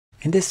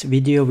In this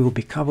video, we will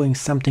be covering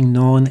something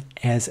known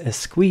as a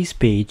squeeze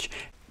page,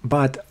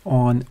 but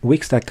on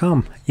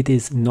Wix.com, it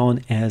is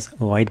known as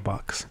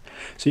lightbox.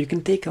 So you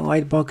can take a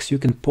lightbox, you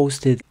can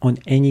post it on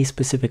any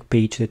specific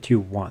page that you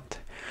want.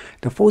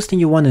 The first thing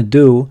you want to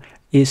do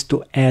is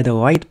to add a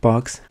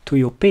lightbox to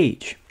your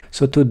page.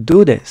 So to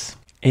do this,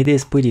 it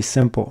is pretty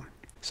simple.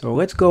 So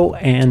let's go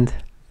and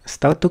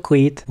start to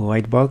create a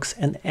lightbox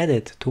and add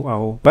it to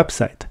our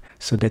website.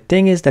 So the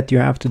thing is that you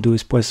have to do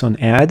is press on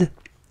add.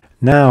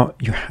 Now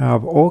you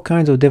have all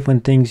kinds of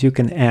different things you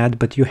can add,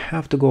 but you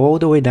have to go all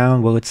the way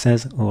down where it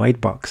says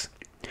lightbox.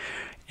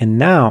 And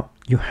now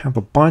you have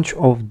a bunch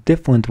of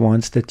different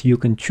ones that you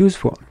can choose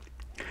from.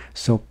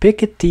 So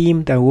pick a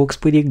theme that looks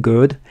pretty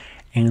good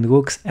and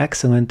looks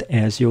excellent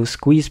as your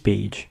squeeze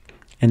page.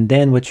 And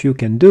then what you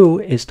can do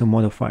is to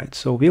modify it.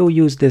 So we'll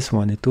use this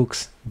one. It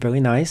looks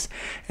very nice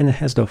and it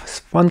has those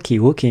funky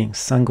looking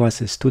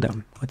sunglasses to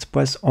them. Let's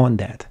press on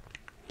that.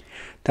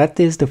 That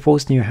is the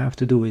first thing you have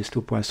to do, is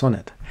to press on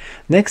it.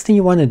 Next thing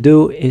you want to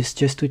do is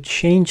just to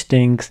change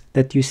things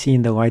that you see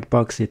in the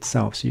lightbox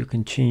itself. So you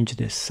can change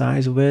the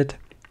size of it.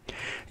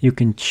 You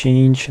can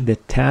change the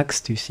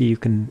text. You see, you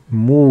can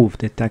move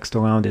the text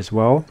around as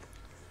well.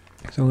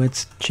 So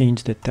let's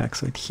change the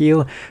text right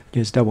here.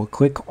 Just double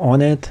click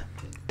on it.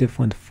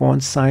 Different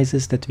font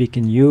sizes that we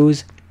can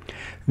use.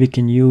 We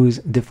can use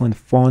different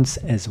fonts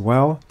as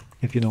well.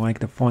 If you don't like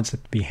the fonts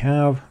that we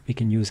have, we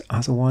can use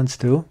other ones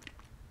too.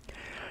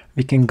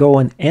 We can go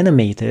and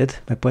animate it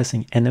by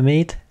pressing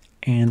animate,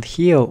 and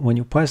here when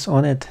you press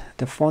on it,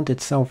 the font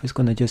itself is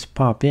going to just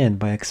pop in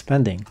by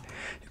expanding.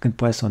 You can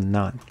press on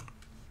none.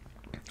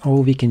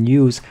 Or we can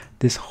use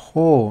this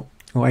whole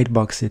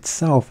lightbox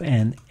itself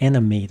and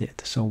animate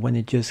it. So when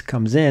it just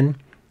comes in,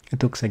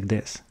 it looks like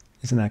this.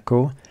 Isn't that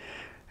cool?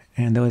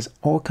 And there's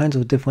all kinds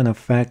of different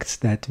effects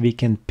that we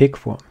can pick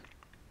from.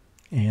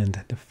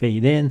 And the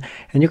fade in,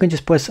 and you can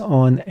just press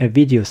on a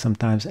video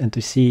sometimes and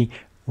to see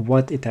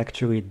what it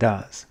actually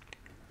does.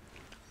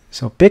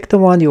 So pick the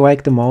one you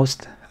like the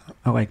most.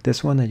 I like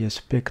this one. I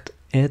just picked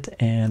it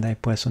and I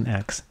press on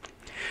X.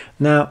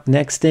 Now,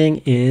 next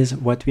thing is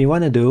what we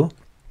want to do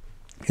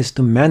is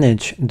to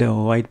manage the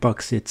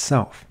lightbox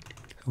itself.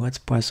 So let's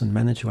press on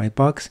manage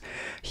lightbox.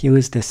 Here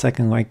is the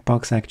second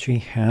lightbox I actually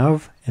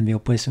have, and we're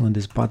pressing on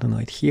this button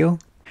right here.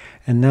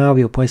 And now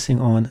we're pressing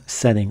on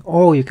setting,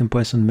 or you can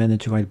press on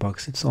manage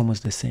lightbox. It's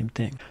almost the same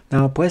thing.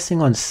 Now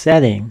pressing on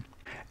setting,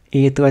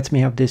 it lets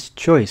me have this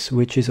choice,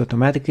 which is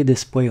automatically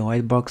display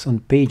lightbox on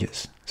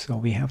pages. So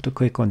we have to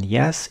click on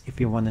yes if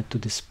we want it to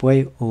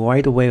display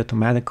right away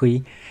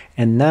automatically.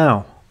 And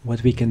now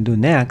what we can do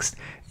next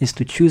is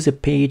to choose a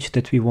page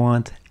that we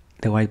want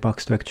the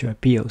lightbox to actually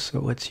appear.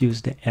 So let's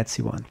use the Etsy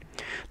one.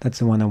 That's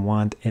the one I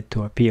want it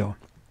to appear.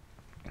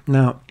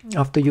 Now,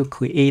 after you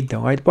create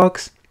the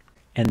lightbox,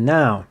 and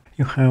now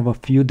you have a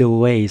few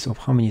delays of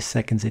how many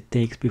seconds it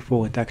takes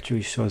before it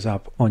actually shows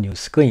up on your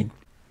screen.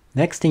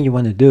 Next thing you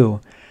want to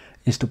do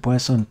is to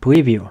press on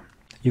preview.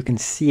 You can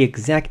see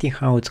exactly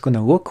how it's going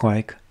to look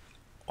like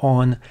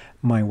on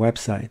my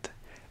website.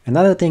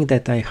 Another thing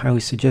that I highly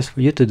suggest for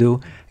you to do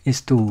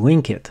is to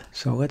link it.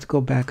 So let's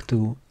go back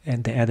to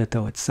the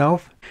editor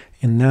itself.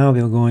 And now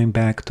we're going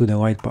back to the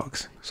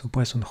lightbox. So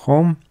press on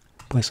home,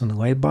 press on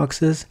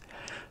lightboxes,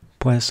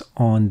 press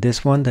on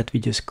this one that we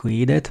just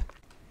created.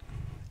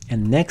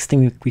 And next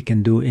thing we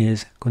can do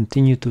is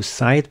continue to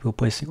site. We're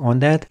pressing on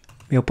that.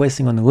 We are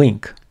pressing on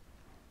link.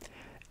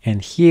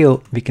 And here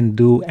we can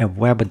do a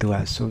web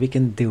address. So we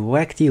can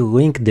directly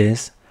link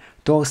this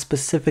to a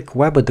specific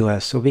web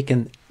address. So we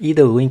can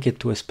either link it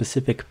to a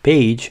specific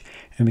page,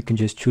 and we can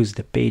just choose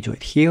the page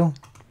right here.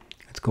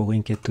 Let's go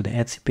link it to the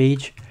Etsy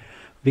page.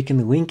 We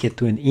can link it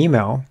to an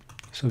email.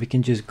 So we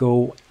can just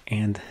go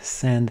and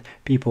send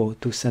people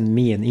to send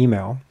me an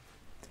email.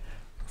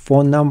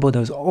 Phone number,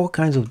 there's all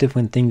kinds of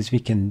different things we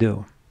can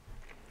do.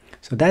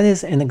 So that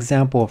is an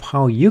example of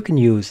how you can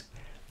use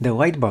the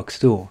lightbox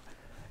tool.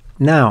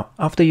 Now,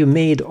 after you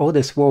made all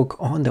this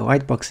work on the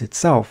lightbox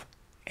itself,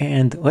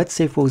 and let's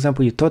say, for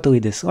example, you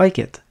totally dislike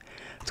it,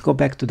 let's go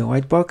back to the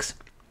lightbox,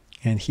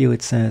 and here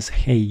it says,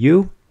 hey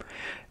you,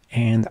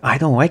 and I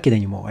don't like it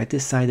anymore. I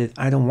decided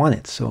I don't want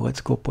it. So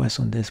let's go press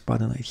on this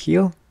button right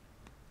here,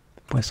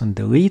 press on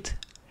delete,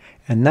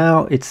 and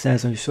now it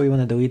says, are you sure you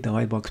want to delete the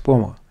lightbox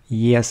promo?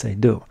 Yes, I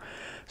do.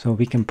 So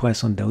we can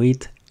press on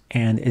delete,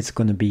 and it's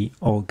going to be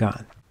all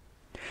gone.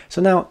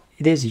 So now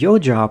it is your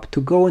job to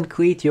go and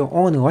create your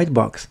own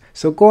lightbox.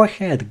 So go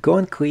ahead, go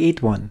and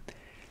create one,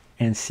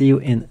 and see you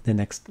in the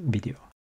next video.